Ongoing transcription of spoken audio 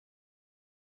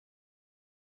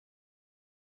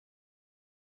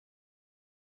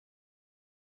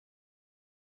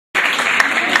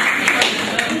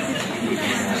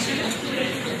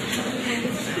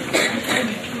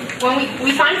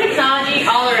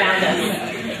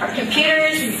from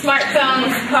computers,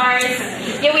 smartphones, cars,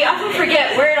 yet we often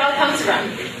forget where it all comes from.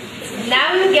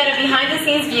 Now we will get a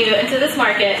behind-the-scenes view into this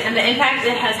market and the impact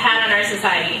it has had on our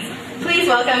society. Please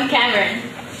welcome Cameron.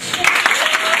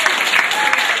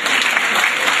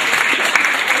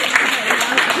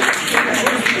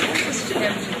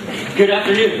 Good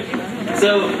afternoon.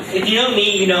 So, if you know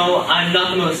me, you know I'm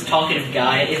not the most talkative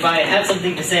guy. If I have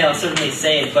something to say, I'll certainly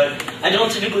say it, but I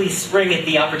don't typically spring at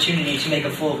the opportunity to make a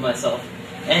fool of myself.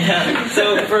 And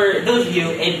so, for those of you,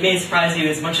 it may surprise you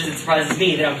as much as it surprises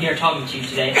me that I'm here talking to you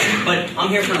today, but I'm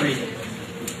here for a reason.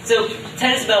 So,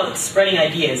 TED is about spreading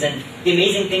ideas and the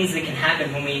amazing things that can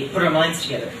happen when we put our minds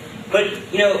together. But,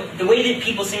 you know, the way that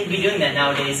people seem to be doing that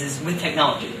nowadays is with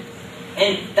technology.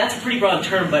 And that's a pretty broad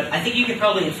term, but I think you could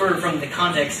probably infer from the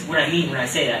context what I mean when I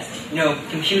say that. You know,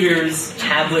 computers,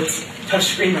 tablets,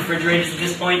 touchscreen refrigerators at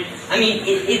this point. I mean,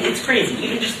 it's crazy.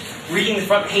 Even just reading the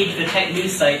front page of the tech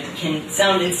news site can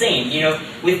sound insane, you know,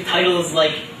 with titles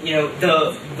like, you know,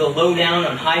 the lowdown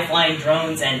on high-flying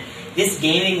drones and this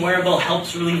gaming wearable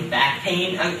helps relieve back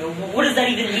pain. I mean, what does that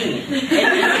even mean?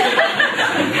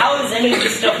 And how is any of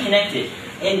this stuff connected?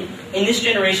 And in this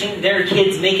generation, there are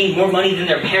kids making more money than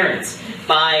their parents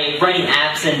by writing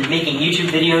apps and making YouTube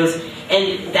videos,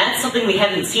 and that's something we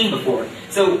haven't seen before.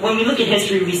 So when we look at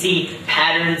history, we see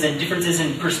patterns and differences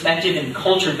in perspective and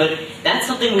culture, but that's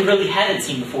something we really haven't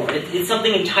seen before. It's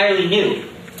something entirely new.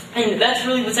 And that's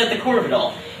really what's at the core of it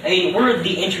all. I mean, we're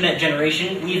the internet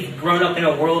generation. We've grown up in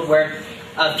a world where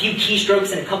a few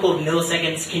keystrokes in a couple of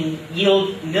milliseconds can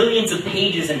yield millions of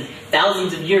pages and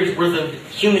thousands of years worth of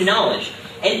human knowledge.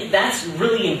 And that's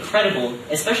really incredible,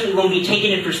 especially when we take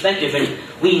it in perspective and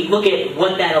we look at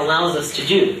what that allows us to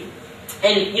do.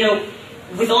 And, you know,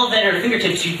 with all of that at our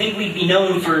fingertips, you'd think we'd be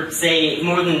known for, say,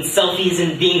 more than selfies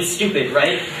and being stupid,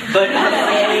 right? But,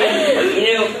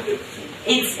 you know,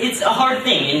 it's a hard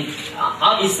thing, and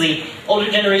obviously, older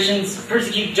generations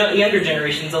persecute younger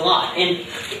generations a lot. And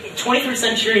 21st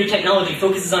century technology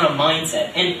focuses on a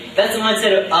mindset, and that's a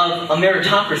mindset of a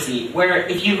meritocracy, where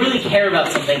if you really care about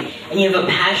something and you have a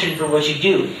passion for what you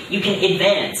do, you can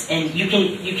advance, and you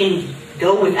can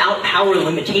go without power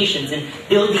limitations and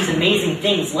build these amazing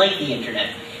things like the internet.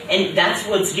 And that's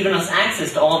what's given us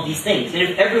access to all of these things. And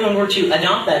if everyone were to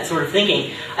adopt that sort of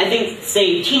thinking, I think,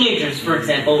 say, teenagers, for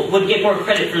example, would get more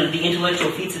credit for the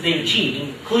intellectual feats that they've achieved,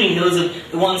 including those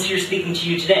of the ones here speaking to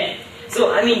you today.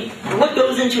 So, I mean, what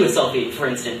goes into a selfie, for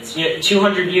instance? You know,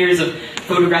 200 years of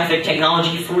photographic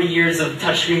technology, 40 years of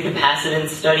touchscreen capacitance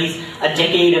studies, a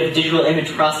decade of digital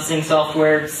image processing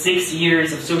software, 6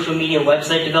 years of social media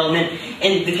website development,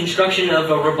 and the construction of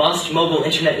a robust mobile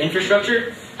internet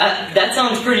infrastructure. That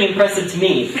sounds pretty impressive to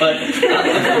me, but of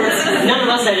course, none of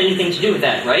us had anything to do with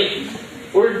that, right?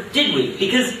 Or did we?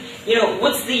 Because, you know,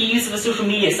 what's the use of a social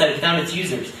media site without its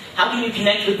users? How can you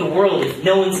connect with the world if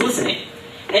no one's listening?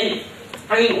 And,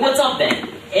 I mean, what's up then?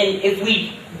 And if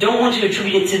we don't want to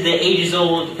attribute it to the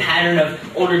ages-old pattern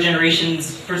of older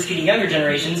generations persecuting younger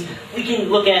generations, we can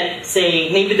look at,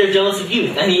 say, maybe they're jealous of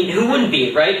youth. I mean, who wouldn't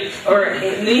be, right? Or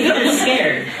maybe they're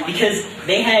scared because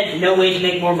they had no way to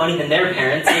make more money than their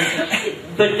parents.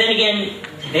 But then again,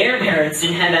 their parents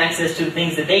didn't have access to the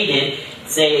things that they did,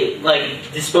 say,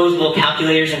 like disposable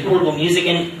calculators and portable music,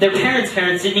 and their parents'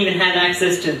 parents didn't even have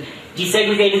access to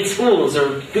desegregated schools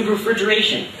or good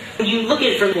refrigeration. When you look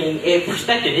at it from a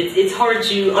perspective, it's hard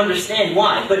to understand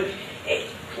why, but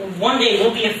one day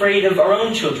we'll be afraid of our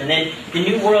own children and the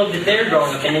new world that they're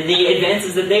growing up in and the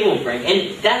advances that they will bring,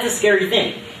 and that's a scary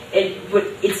thing. But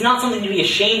it's not something to be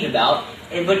ashamed about,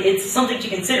 but it's something to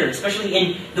consider, especially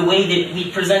in the way that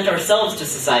we present ourselves to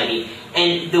society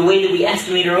and the way that we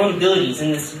estimate our own abilities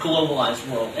in this globalized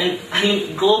world. And, I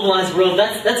mean, globalized world,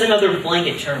 that's another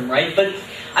blanket term, right? But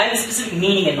I have a specific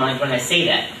meaning in mind when I say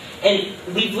that. And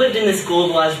we've lived in this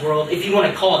globalized world, if you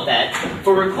want to call it that,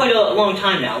 for quite a long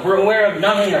time now. We're aware of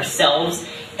not only ourselves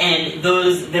and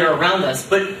those that are around us,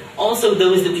 but also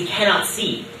those that we cannot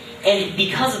see. And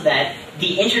because of that,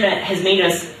 the internet has made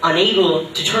us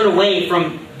unable to turn away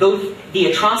from both the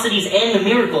atrocities and the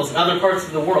miracles in other parts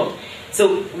of the world.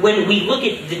 So when we look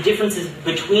at the differences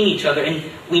between each other and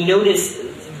we notice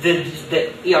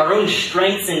our own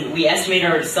strengths and we estimate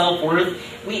our self-worth,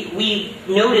 we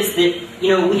notice that, you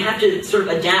know, we have to sort of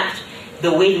adapt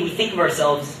the way that we think of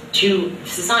ourselves to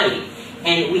society.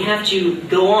 And we have to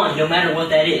go on no matter what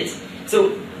that is.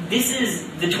 So this is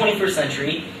the 21st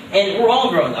century, and we're all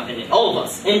growing up in it, all of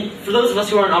us. And for those of us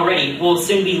who aren't already, we'll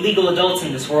soon be legal adults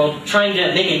in this world, trying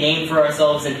to make a name for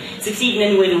ourselves and succeed in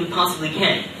any way that we possibly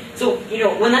can. So, you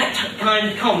know, when that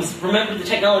time comes, remember the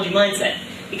technology mindset.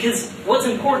 Because what's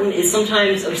important is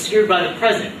sometimes obscured by the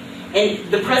present.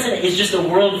 And the present is just a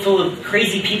world full of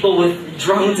crazy people with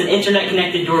drones and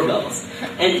internet-connected doorbells.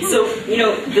 And so,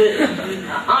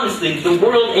 honestly, the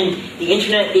world and the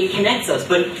internet, it connects us,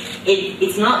 but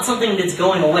it's not something that's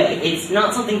going away. It's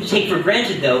not something to take for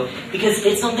granted, though, because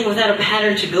it's something without a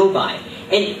pattern to go by.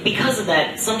 And because of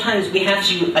that, sometimes we have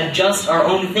to adjust our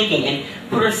own thinking and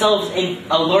put ourselves in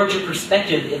a larger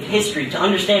perspective of history to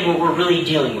understand what we're really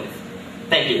dealing with.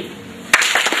 Thank you.